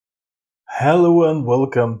Hello and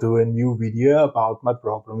welcome to a new video about my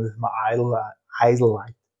problem with my idle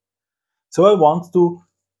light. So I want to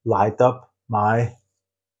light up my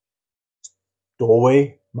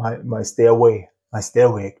doorway, my stairway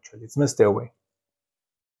actually, it's my stairway.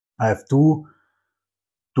 I have two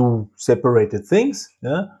separated things,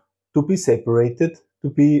 yeah, to be separated, to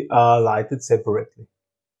be lighted separately.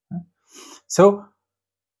 So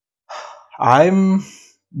I'm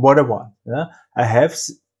what I want. Yeah? I have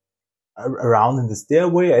around in the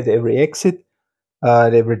stairway at every exit,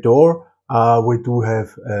 at every door, we do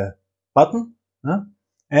have a button,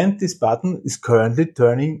 and this button is currently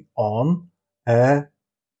turning on a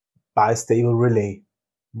bistable relay,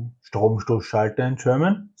 Stromstoßschalter in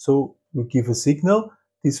German. So you give a signal,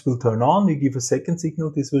 this will turn on, you give a second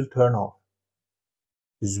signal, this will turn off.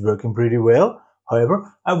 This is working pretty well.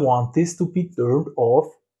 However, I want this to be turned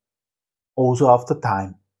off also after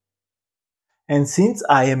time. And since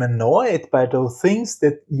I am annoyed by those things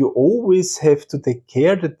that you always have to take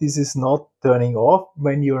care that this is not turning off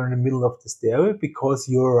when you're in the middle of the stairway because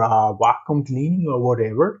you're vacuum cleaning or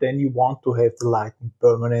whatever, then you want to have the lighting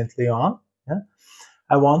permanently on. Yeah?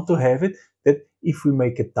 I want to have it that if we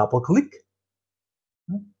make a double click,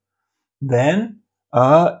 then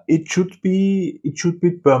it should be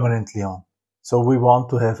permanently on. So we want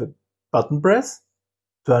to have a button press,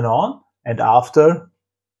 turn on, and after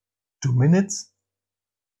 2 minutes,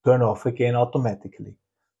 turn off again automatically.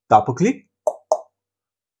 Double click,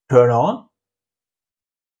 turn on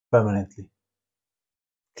permanently.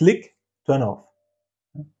 Click, turn off.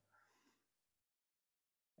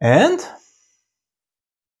 And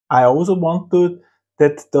I also want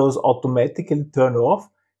that those automatically turn off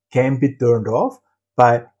can be turned off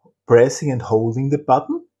by pressing and holding the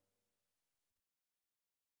button.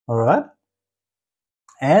 All right.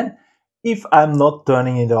 And if I'm not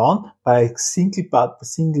turning it on by a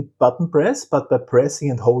single button press, but by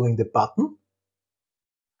pressing and holding the button,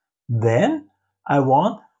 then I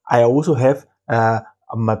also have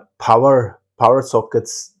my power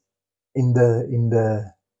sockets in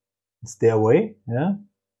the stairway. Yeah,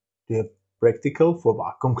 they're practical for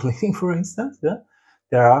vacuum cleaning, for instance. Yeah,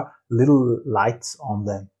 there are little lights on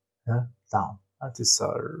them. Yeah, down. These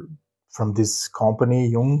are from this company,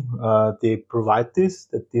 Jung. They provide this,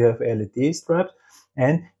 that they have LED stripes,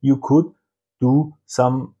 and you could do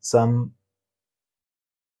some.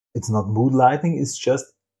 It's not mood lighting. It's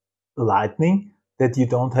just lighting that you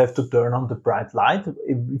don't have to turn on the bright light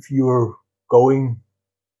if you're going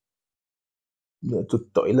to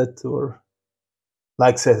toilet or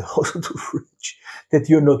like I said, also to fridge, that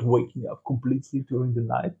you're not waking up completely during the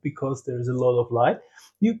night because there is a lot of light.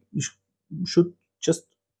 You should just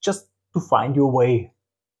to find your way,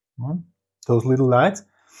 those little lights.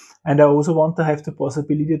 And I also want to have the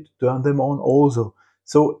possibility to turn them on also.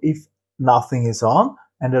 So if nothing is on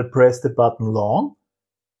and I press the button long,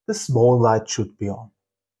 the small light should be on.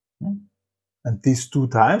 And these 2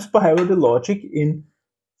 times, but however the logic in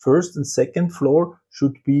first and second floor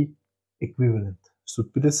should be equivalent,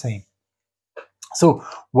 should be the same. So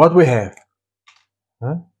what we have,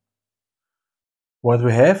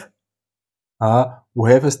 we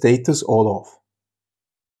have a status all off.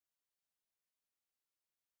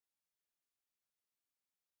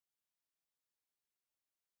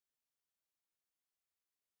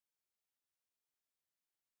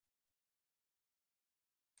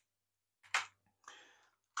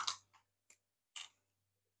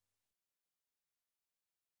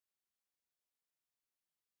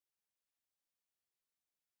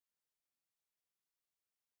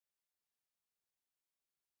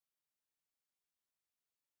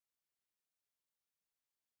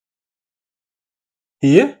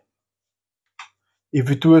 Here, if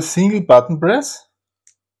we do a single button press,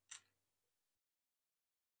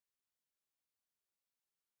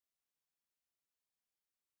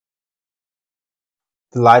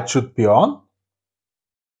 the light should be on.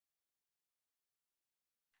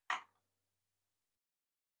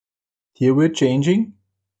 Here we're changing.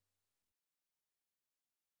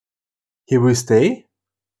 Here we stay.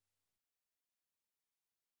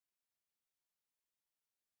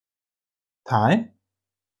 Time.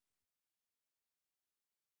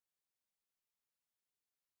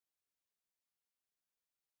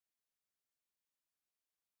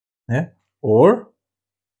 Yeah. Or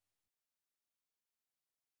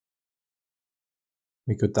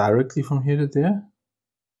we go directly from here to there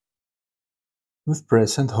with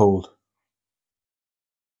press and hold.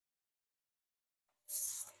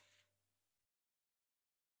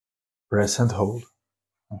 Press and hold.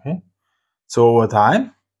 Okay. So over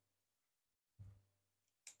time,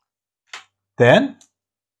 then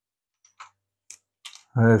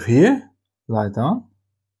I have here light on,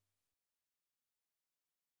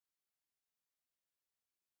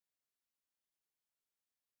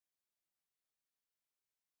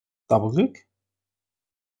 double click,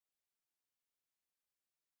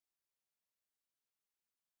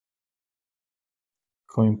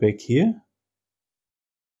 going back here,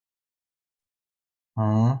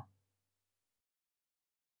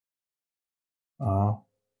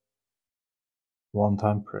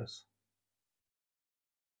 one-time press.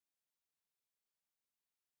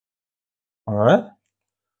 Alright.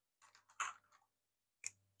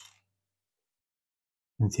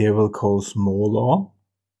 And here we'll call small on.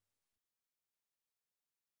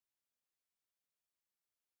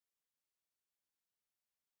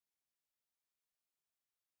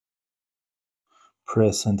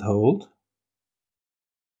 Press and hold.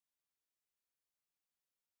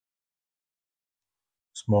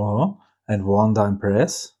 Small on. And one-time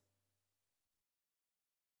press.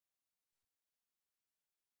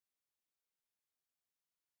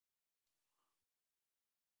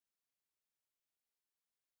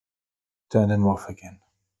 Turn them off again.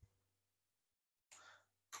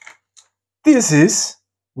 This is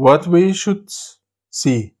what we should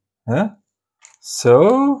see.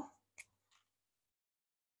 So,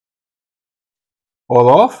 all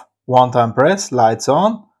off, one-time press, lights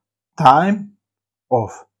on, time,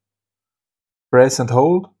 off. Press and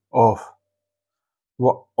hold, off.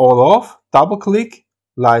 All off, double click,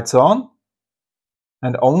 lights on,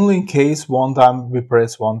 and only in case one time we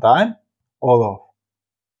press one time, all off.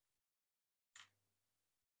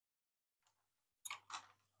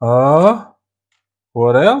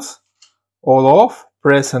 What else? All off,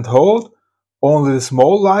 press and hold, only the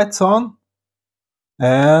small lights on,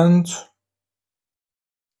 and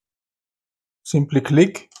simply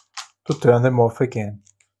click to turn them off again.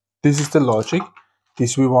 This is the logic,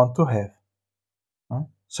 this we want to have.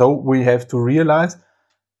 So we have to realize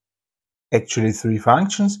actually 3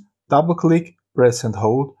 functions: double click, press and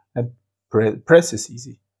hold, and press is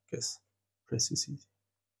easy. Yes, press is easy.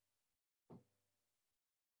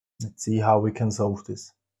 Let's see how we can solve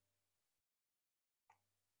this.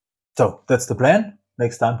 So that's the plan.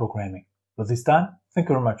 Next time, programming. For this time, thank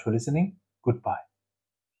you very much for listening. Goodbye.